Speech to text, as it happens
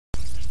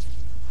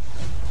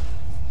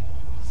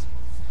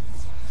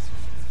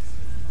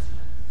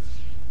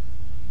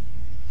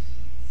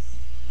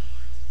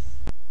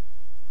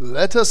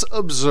Let us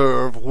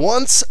observe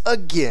once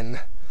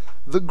again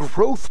the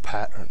growth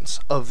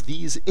patterns of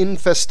these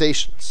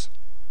infestations.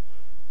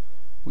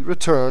 We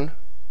return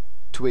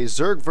to a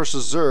Zerg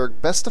vs.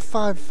 Zerg best of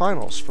 5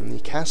 finals from the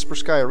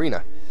Kaspersky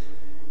Arena.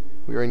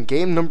 We are in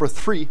game number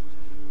 3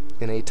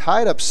 in a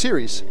tied up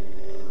series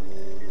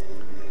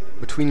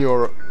between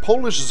your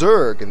Polish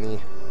Zerg in the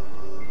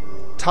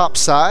top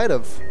side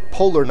of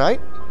Polar Knight,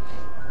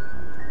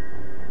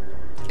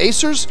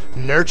 Acer's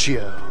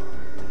Nerchio.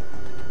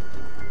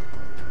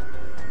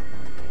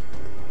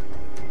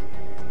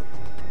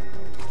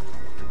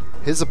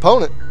 His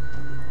opponent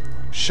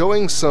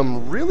showing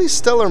some really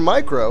stellar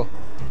micro,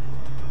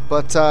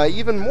 but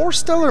even more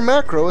stellar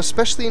macro,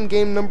 especially in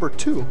game number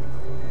 2.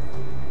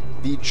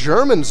 The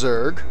German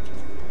Zerg,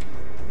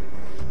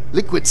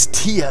 Liquid's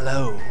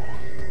TLO.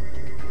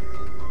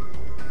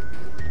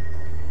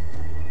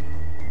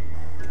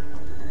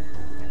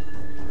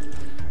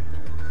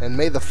 And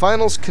may the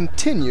finals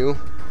continue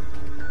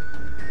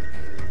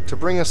to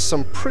bring us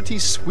some pretty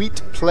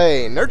sweet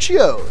play.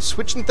 Nerchio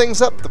switching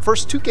things up. The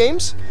first 2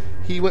 games,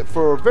 he went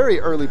for a very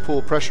early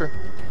pool pressure,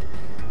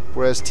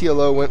 whereas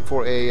TLO went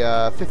for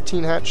a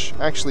 15 hatch.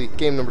 Actually,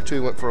 game number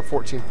 2 went for a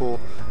 14 pool,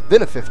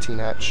 then a 15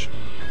 hatch,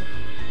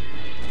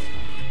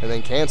 and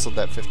then canceled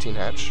that 15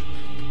 hatch,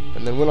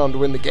 and then went on to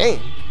win the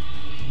game.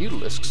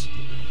 Utilisks.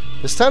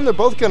 This time they're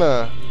both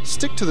gonna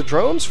stick to the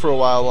drones for a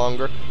while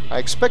longer. I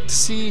expect to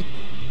see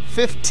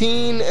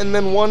 15 and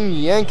then 1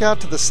 yank out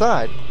to the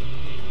side.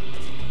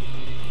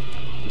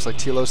 Looks like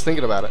TLO's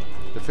thinking about it.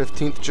 The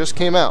 15th just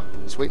came out.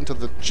 He's waiting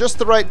until just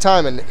the right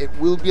time, and it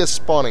will be a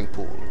spawning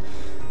pool.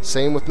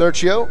 Same with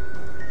Nerchio.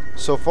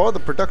 So far, the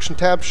production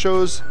tab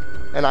shows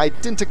an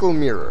identical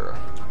mirror.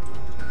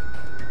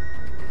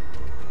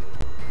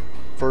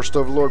 First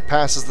Overlord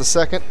passes the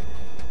second.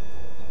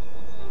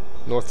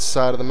 North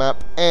side of the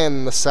map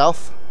and the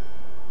south.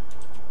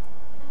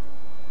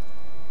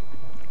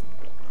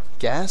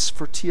 Gas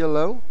for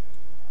TLO.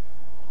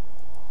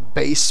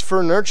 Base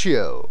for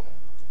Nerchio.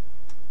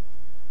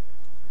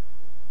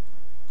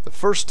 The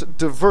first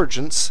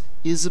divergence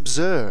is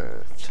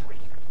observed.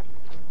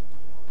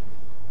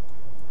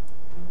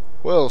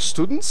 Well,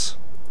 students,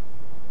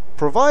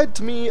 provide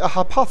to me a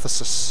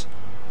hypothesis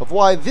of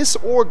why this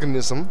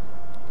organism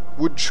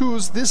would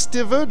choose this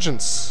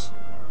divergence.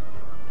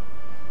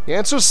 The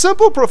answer is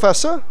simple,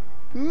 Professor.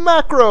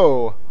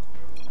 Macro.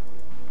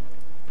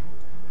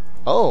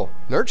 Oh,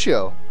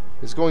 Nerchio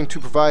is going to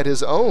provide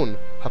his own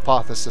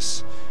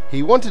hypothesis.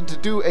 He wanted to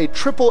do a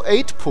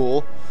 888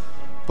 pool,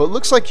 but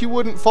looks like you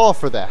wouldn't fall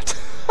for that.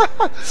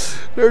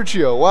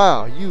 Nerchio,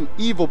 wow, you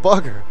evil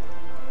bugger.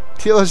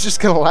 TLO's just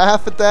gonna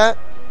laugh at that.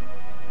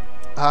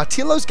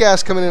 TLO's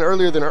gas coming in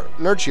earlier than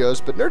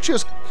Nerchio's, but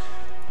Nerchio's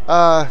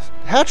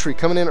hatchery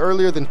coming in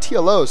earlier than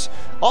TLO's.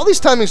 All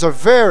these timings are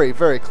very,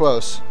 very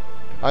close.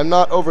 I'm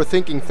not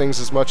overthinking things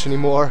as much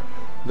anymore,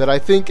 that I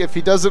think if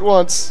he does it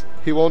once,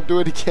 he won't do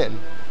it again.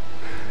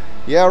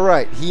 Yeah,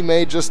 right, he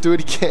may just do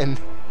it again.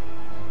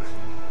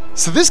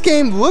 So this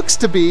game looks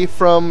to be,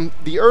 from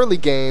the early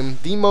game,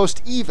 the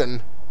most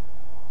even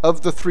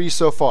of the 3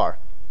 so far.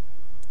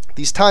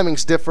 These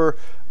timings differ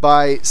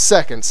by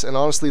seconds, and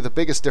honestly the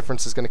biggest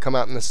difference is going to come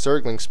out in the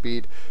Zergling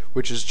speed,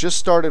 which has just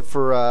started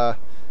for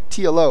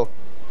TLO,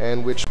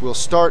 and which will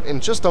start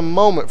in just a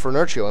moment for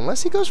Nerchio,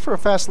 unless he goes for a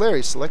fast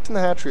Larry, selecting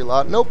the hatchery a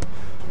lot. Nope,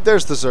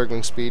 there's the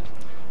Zergling speed.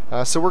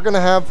 So we're going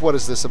to have, what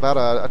is this, about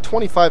a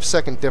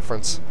 25-second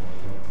difference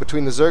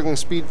between the Zergling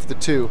speed for the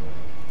 2.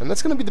 And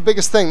that's going to be the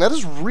biggest thing. That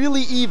is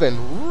really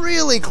even,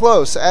 really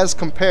close as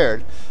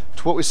compared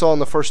to what we saw in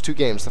the first 2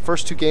 games. The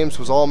first 2 games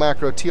was all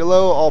macro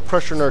TLO, all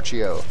pressure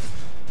Nerchio.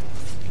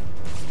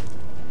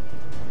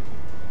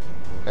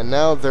 And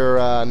now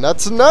they're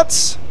nuts and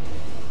nuts,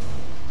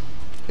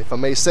 if I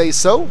may say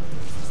so.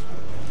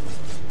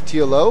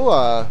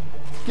 TLO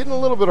getting a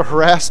little bit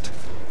harassed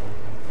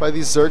by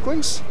these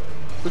Zerglings.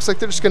 Looks like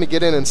they're just going to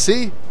get in and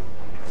see.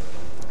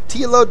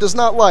 TLO does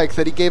not like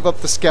that he gave up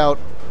the scout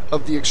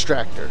of the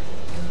extractor.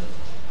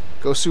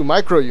 Gosu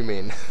Micro, you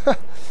mean?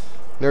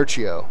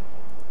 Nerchio.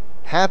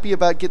 Happy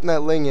about getting that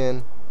Ling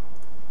in.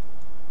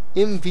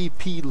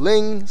 MVP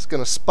Ling is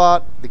going to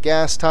spot the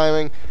gas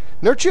timing.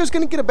 Nerchio's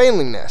going to get a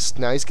Baneling Nest.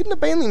 Now, he's getting a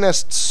Baneling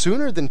Nest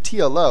sooner than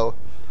TLO,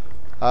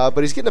 but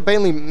he's getting a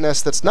Baneling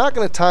Nest that's not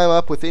going to time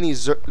up with any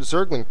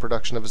Zergling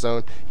production of his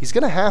own. He's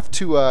going to have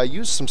to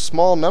use some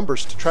small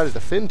numbers to try to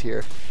defend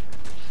here.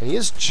 And he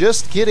is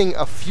just getting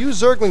a few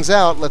Zerglings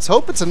out. Let's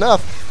hope it's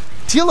enough.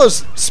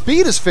 TLO's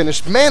speed is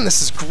finished. Man,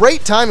 this is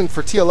great timing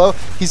for TLO.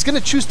 He's going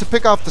to choose to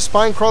pick off the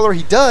Spine Crawler.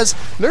 He does.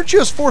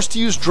 Nerchio's forced to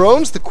use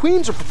drones. The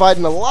Queens are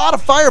providing a lot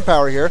of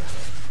firepower here.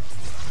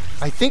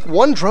 I think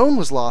 1 drone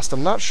was lost.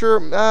 I'm not sure.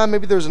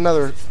 Maybe there's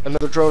another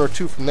drone or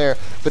 2 from there.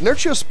 But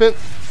Nerchio spent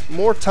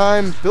more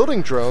time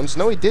building drones.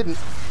 No, he didn't.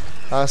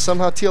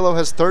 Somehow TLO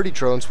has 30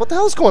 drones. What the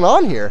hell is going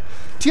on here?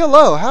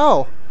 TLO,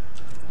 how?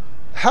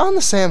 How in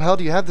the Sam hell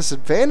do you have this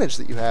advantage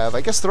that you have?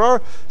 I guess there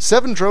are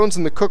 7 drones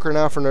in the cooker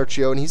now for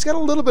Nerchio, and he's got a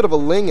little bit of a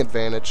Ling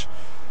advantage.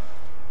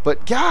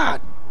 But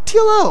God,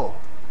 TLO,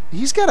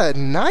 he's got a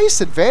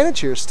nice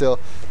advantage here still.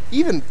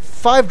 Even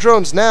 5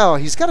 drones now,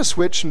 he's got to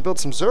switch and build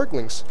some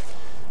Zerglings.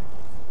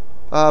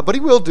 But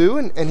he will do,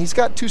 and he's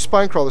got 2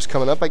 spine crawlers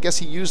coming up. I guess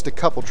he used a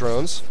couple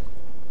drones.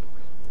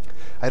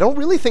 I don't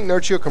really think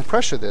Nerchio can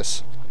pressure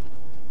this.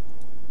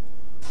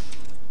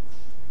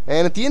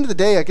 And at the end of the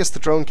day, I guess the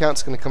drone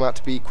count's going to come out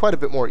to be quite a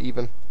bit more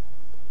even.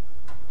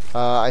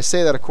 I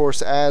say that, of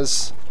course,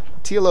 as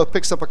TLO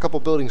picks up a couple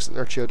buildings that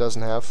Nerchio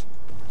doesn't have.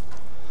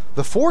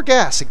 The 4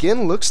 gas,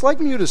 again, looks like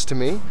mutas to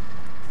me.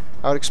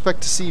 I would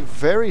expect to see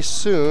very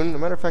soon. As a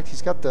matter of fact,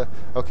 he's got the...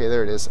 Okay,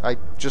 there it is. I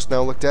just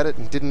now looked at it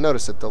and didn't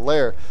notice it. The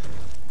layer.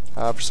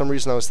 For some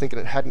reason, I was thinking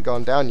it hadn't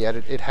gone down yet.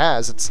 It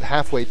has. It's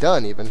halfway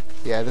done, even.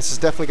 Yeah, this is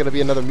definitely going to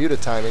be another muta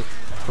timing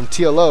from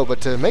TLO.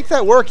 But to make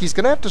that work, he's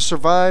going to have to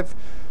survive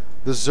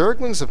the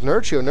Zerglings of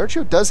Nerchio.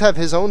 Nerchio does have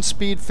his own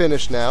speed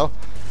finish now.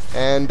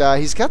 And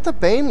he's got the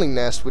Baneling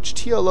Nest, which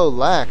TLO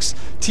lacks.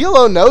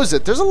 TLO knows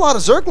it. There's a lot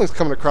of Zerglings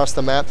coming across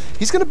the map.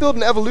 He's going to build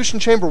an Evolution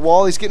Chamber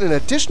wall. He's getting an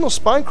additional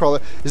Spine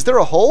Crawler. Is there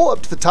a hole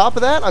up to the top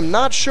of that? I'm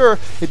not sure.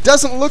 It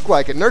doesn't look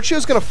like it.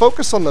 Nerchio's going to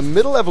focus on the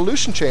middle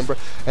Evolution Chamber.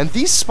 And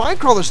these Spine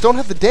Crawlers don't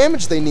have the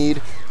damage they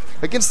need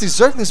against these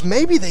Zerglings.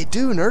 Maybe they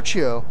do,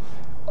 Nerchio.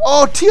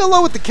 Oh,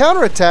 TLO with the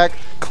counterattack.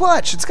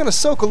 Clutch. It's going to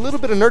soak a little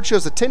bit of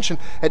Nerchio's attention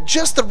at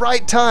just the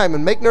right time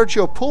and make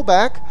Nerchio pull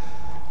back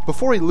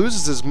before he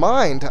loses his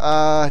mind.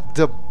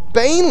 The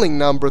Baneling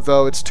number,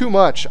 though, it's too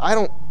much. I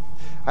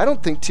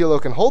don't think TLO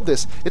can hold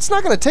this. It's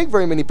not going to take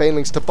very many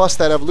Banelings to bust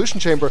that Evolution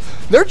Chamber.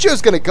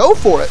 Nerchio's going to go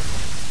for it.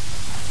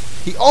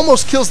 He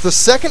almost kills the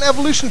second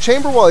Evolution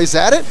Chamber while he's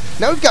at it.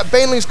 Now we've got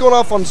Banelings going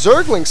off on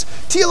Zerglings.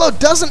 TLO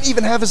doesn't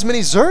even have as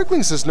many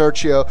Zerglings as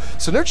Nerchio,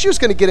 so Nerchio's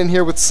going to get in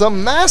here with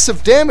some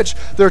massive damage.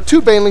 There are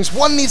 2 Banelings.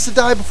 One needs to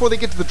die before they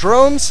get to the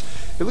drones.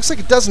 It looks like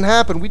it doesn't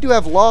happen. We do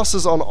have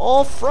losses on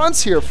all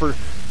fronts here for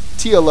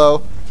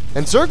TLO,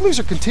 and Zerglings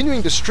are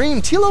continuing to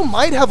stream. TLO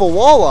might have a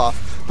wall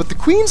off, but the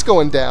Queen's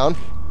going down.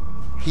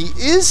 He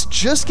is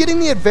just getting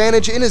the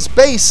advantage in his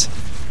base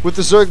with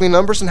the Zergling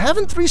numbers, and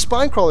having 3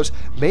 Spine Crawlers,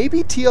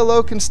 maybe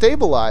TLO can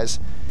stabilize.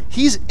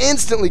 He's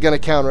instantly going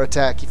to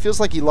counterattack. He feels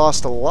like he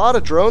lost a lot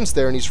of drones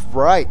there, and he's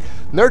right.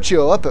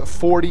 Nerchio up at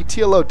 40,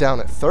 TLO down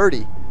at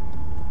 30.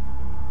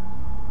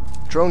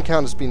 Drone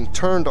count is being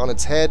turned on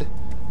its head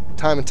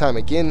time and time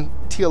again.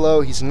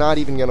 TLO, he's not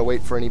even going to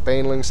wait for any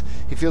Banelings.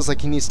 He feels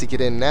like he needs to get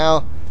in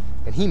now,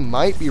 and he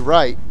might be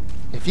right.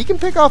 If he can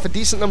pick off a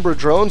decent number of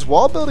drones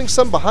while building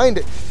some behind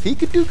it, he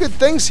could do good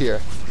things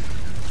here.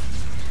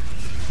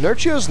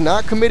 Nerchio's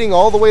not committing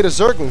all the way to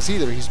Zerglings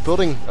either. He's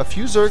building a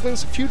few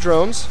Zerglings, a few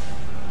drones.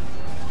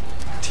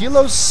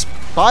 TLO's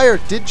Spire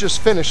did just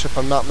finish, if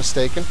I'm not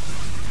mistaken.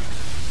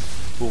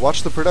 We'll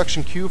watch the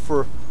production queue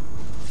for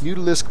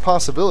Mutalisk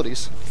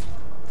possibilities.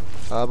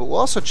 But we'll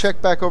also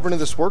check back over into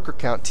this worker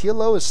count.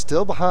 TLO is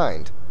still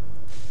behind.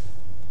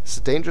 It's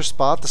a dangerous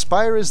spot. The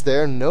Spire is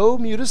there. No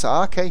mutas.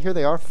 Okay, here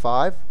they are.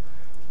 5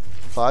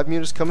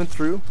 mutas coming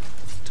through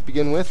to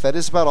begin with. That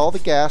is about all the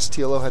gas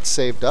TLO had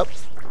saved up.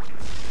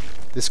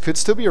 This could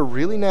still be a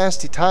really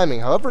nasty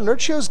timing. However,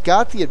 Nerchio's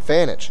got the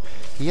advantage.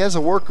 He has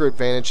a worker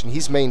advantage, and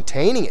he's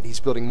maintaining it. He's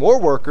building more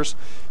workers.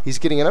 He's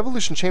getting an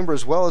Evolution Chamber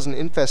as well as an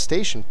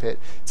Infestation Pit.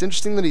 It's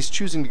interesting that he's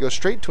choosing to go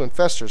straight to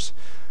Infestors.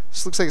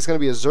 This looks like it's going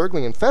to be a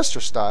Zergling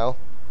Infestor style.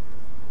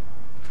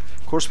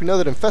 Of course, we know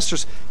that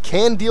Infestors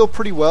can deal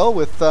pretty well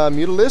with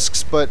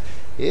Mutalisks, but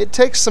it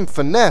takes some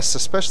finesse,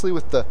 especially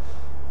with the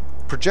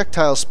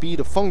projectile speed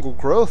of fungal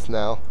growth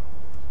now.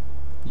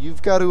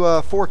 You've got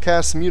to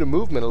forecast the Muta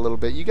movement a little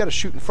bit. You've got to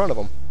shoot in front of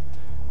them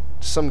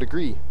to some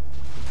degree.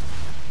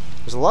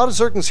 There's a lot of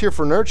Zerglings here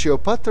for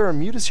Nerchio, but there are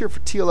Mutas here for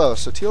TLO.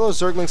 So TLO's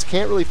Zerglings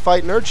can't really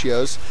fight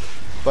Nerchio's,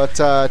 but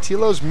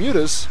TLO's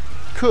Mutas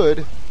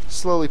could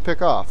slowly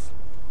pick off.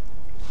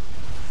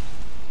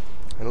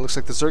 And it looks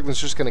like the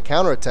Zergling's just going to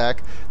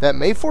counterattack. That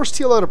may force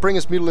TLO to bring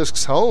his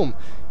Mutalisks home.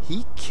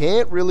 He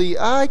can't really...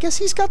 I guess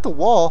he's got the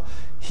wall.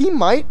 He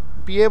might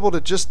be able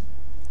to just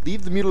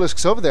leave the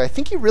Mutalisks over there. I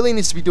think he really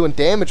needs to be doing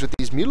damage with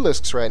these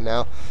Mutalisks right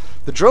now.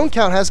 The drone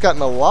count has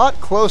gotten a lot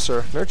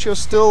closer. Nerchio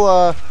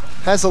still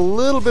has a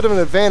little bit of an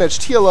advantage.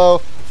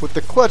 TLO with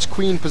the clutch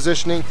Queen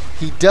positioning.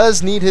 He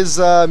does need his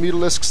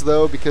Mutalisks,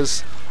 though,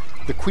 because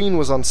the Queen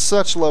was on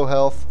such low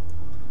health,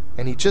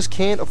 and he just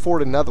can't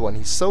afford another one.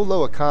 He's so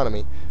low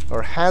economy,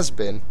 or has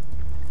been,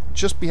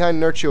 just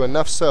behind Nerchio,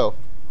 enough so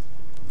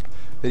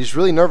that he's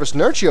really nervous.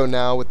 Nerchio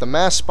now with the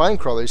mass Spine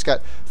Crawler. He's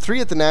got 3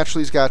 at the natural.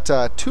 He's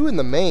got 2 in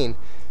the main,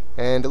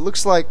 and it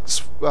looks like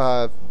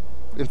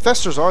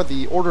Infestors are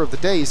the order of the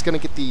day. He's going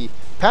to get the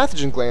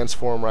Pathogen Glands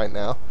for him right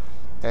now,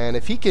 and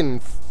if he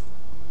can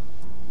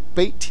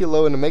bait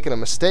TLO into making a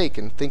mistake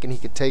and thinking he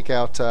could take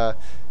out,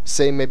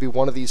 say, maybe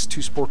one of these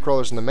 2 Spore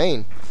Crawlers in the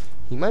main,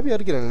 he might be able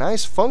to get a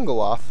nice fungal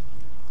off.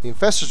 The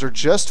Infestors are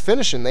just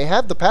finishing. They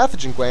have the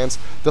Pathogen Glands.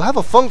 They'll have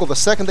a fungal the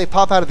second they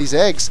pop out of these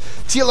eggs.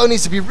 TLO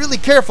needs to be really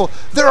careful.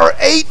 There are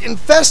 8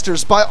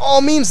 Infestors. By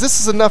all means, this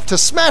is enough to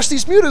smash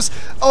these mutas.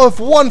 Oh, if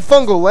 1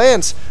 fungal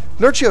lands.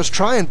 Nerchio's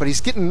trying, but he's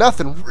getting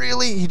nothing.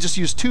 Really? He just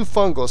used 2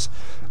 fungals.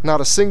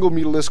 Not a single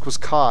Mutalisk was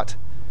caught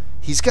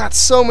He's got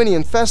so many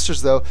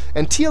infestors, though,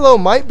 and TLO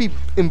might be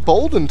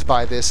emboldened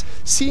by this.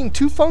 Seeing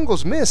 2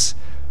 fungals miss,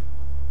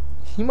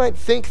 he might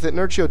think that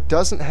Nerchio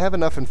doesn't have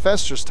enough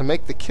infestors to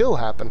make the kill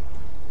happen.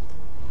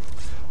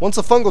 Once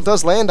a fungal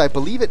does land, I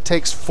believe it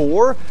takes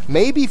 4,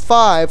 maybe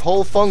 5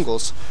 whole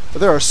fungals.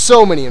 There are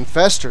so many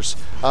infestors.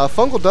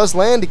 Fungal does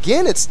land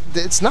again.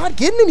 It's not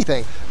getting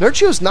anything.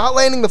 Nerchio's not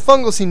landing the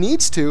fungals he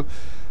needs to.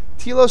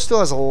 TLO still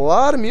has a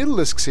lot of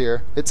Mutalisks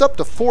here. It's up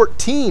to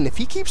 14. If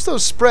he keeps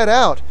those spread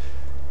out,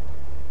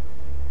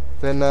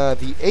 then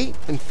the 8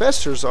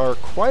 infestors are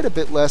quite a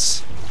bit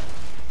less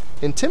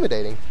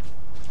intimidating.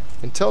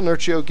 Until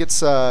Nerchio gets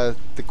the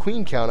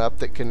queen count up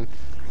that can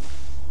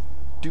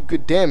do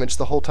good damage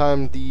the whole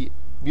time the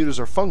mutas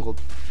are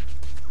fungled.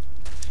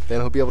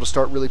 Then he'll be able to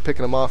start really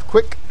picking them off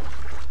quick.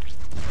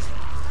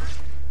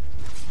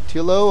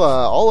 TLO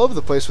all over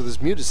the place with his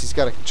mutas. He's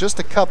got just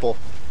a couple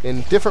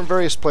in different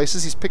various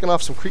places. He's picking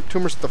off some creep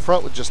tumors at the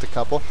front with just a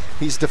couple.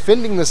 He's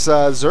defending this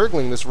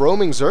Zergling, this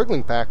roaming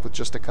Zergling pack with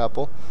just a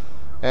couple.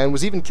 And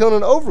was even killing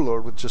an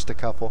Overlord with just a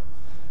couple.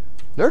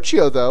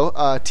 Nerchio, though,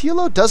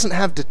 TLO doesn't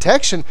have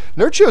detection.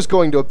 Nerchio's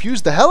going to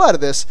abuse the hell out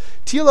of this.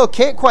 TLO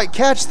can't quite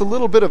catch the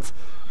little bit of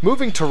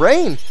moving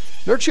terrain.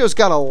 Nerchio's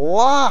got a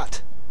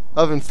lot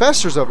of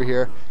infestors over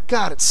here.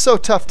 God, it's so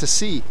tough to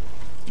see.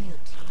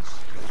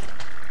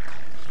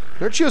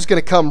 Nerchio's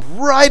going to come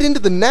right into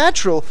the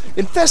natural.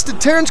 Infested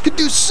Terrans could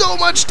do so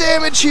much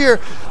damage here.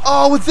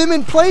 Oh, with them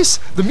in place,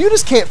 the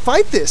mutas can't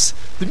fight this.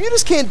 The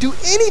mutas can't do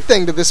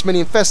anything to this many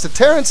infested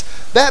Terrans.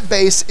 That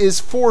base is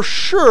for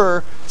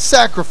sure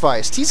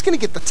sacrificed. He's going to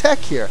get the tech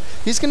here.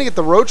 He's going to get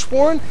the Roach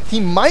Warren. He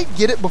might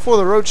get it before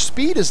the Roach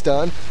Speed is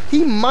done.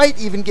 He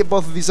might even get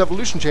both of these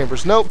evolution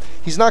chambers. Nope,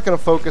 he's not going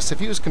to focus.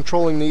 If he was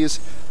controlling these,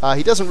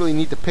 he doesn't really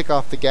need to pick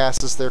off the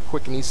gases. They're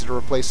quick and easy to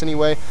replace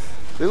anyway.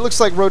 It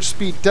looks like Roach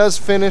Speed does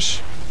finish,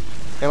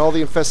 and all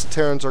the infested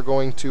Terrans are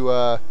going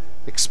to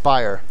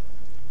expire.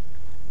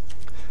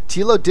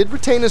 TLO did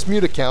retain his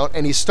muta count,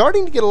 and he's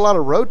starting to get a lot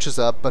of roaches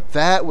up, but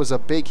that was a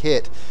big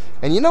hit.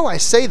 And you know, I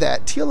say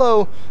that,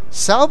 TLO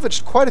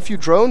salvaged quite a few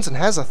drones and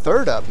has a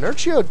 3rd up.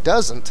 Nerchio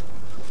doesn't.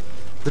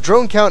 The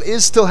drone count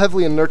is still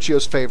heavily in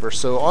Nerchio's favor,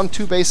 so on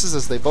 2 bases,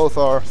 as they both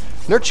are,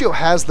 Nerchio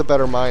has the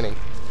better mining.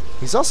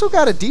 He's also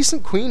got a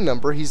decent queen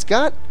number. He's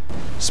got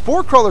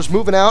spore crawlers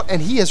moving out,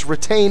 and he has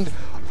retained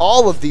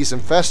all of these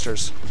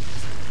infestors.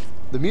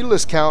 The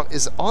Mutalisk count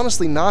is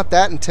honestly not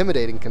that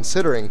intimidating,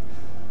 considering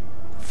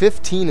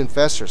 15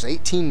 infestors,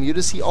 18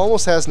 mutas. He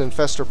almost has an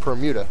infestor per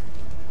muta.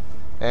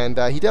 And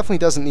he definitely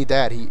doesn't need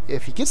that.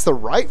 If he gets the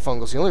right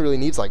fungals, he only really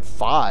needs like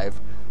 5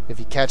 if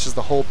he catches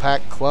the whole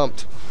pack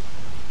clumped.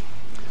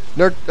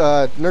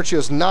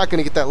 Nerchio's not going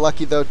to get that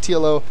lucky, though.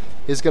 TLO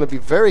is going to be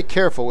very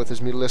careful with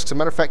his Mutalisks. As a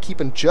matter of fact,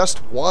 keeping just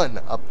 1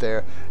 up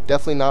there.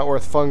 Definitely not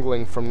worth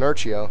fungling from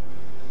Nerchio.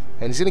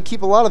 And he's going to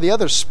keep a lot of the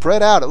others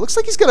spread out. It looks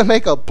like he's going to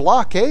make a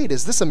blockade.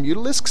 Is this a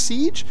Mutalisk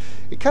siege?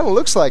 It kind of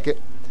looks like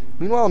it.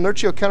 Meanwhile,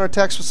 Nerchio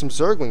counterattacks with some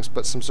Zerglings,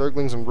 but some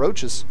Zerglings and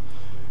Roaches.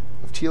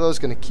 TLO is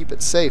going to keep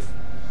it safe.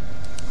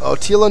 Oh,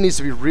 TLO needs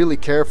to be really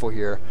careful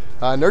here.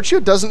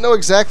 Nerchio doesn't know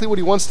exactly what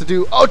he wants to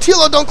do. Oh,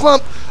 TLO, don't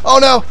clump! Oh,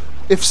 no!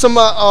 If some,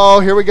 oh,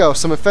 here we go.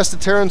 Some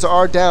infested Terrans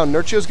are down.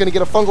 Nerchio's going to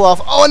get a fungal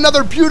off. Oh,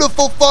 another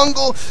beautiful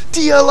fungal!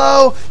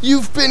 TLO,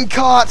 you've been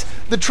caught!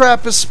 The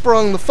trap is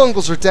sprung. The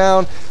fungals are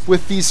down.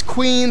 With these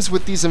queens,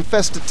 with these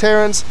infested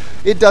Terrans,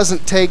 it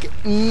doesn't take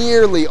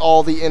nearly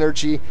all the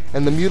energy,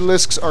 and the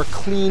Mutalisks are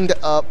cleaned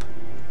up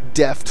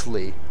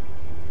deftly.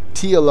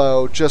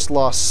 TLO just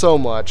lost so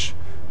much.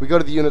 We go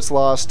to the units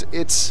lost.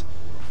 It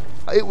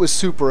was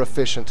super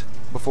efficient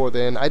before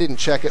then. I didn't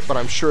check it, but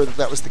I'm sure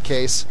that was the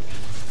case.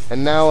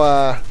 And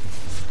now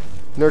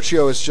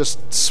Nerchio has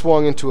just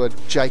swung into a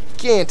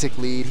gigantic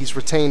lead. He's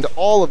retained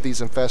all of these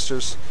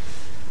infestors.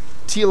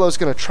 TLO's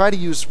going to try to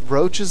use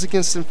roaches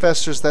against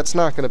infestors. That's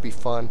not going to be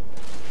fun.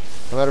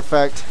 As a matter of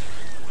fact,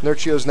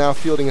 Nerchio's now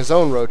fielding his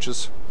own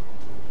roaches,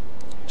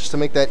 just to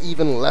make that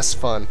even less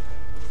fun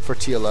for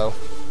TLO.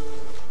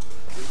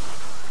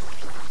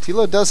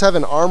 TLO does have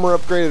an armor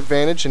upgrade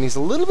advantage, and he's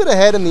a little bit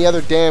ahead in the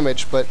other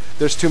damage, but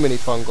there's too many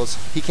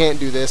fungals. He can't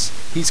do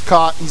this. He's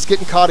caught. He's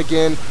getting caught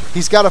again.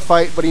 He's got to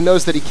fight, but he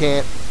knows that he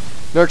can't.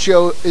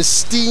 Nerchio is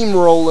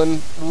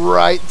steamrolling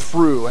right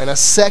through, and a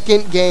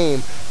second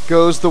game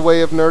goes the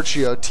way of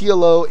Nerchio.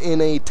 TLO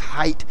in a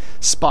tight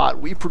spot.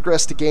 We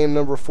progress to game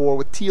number 4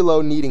 with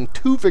TLO needing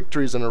 2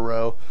 victories in a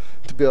row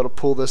to be able to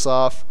pull this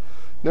off.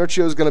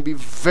 Nerchio is going to be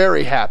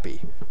very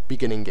happy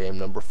beginning game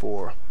number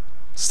 4.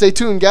 Stay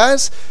tuned,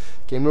 guys.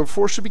 Game number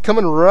 4 should be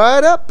coming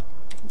right up.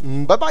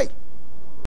 Bye-bye.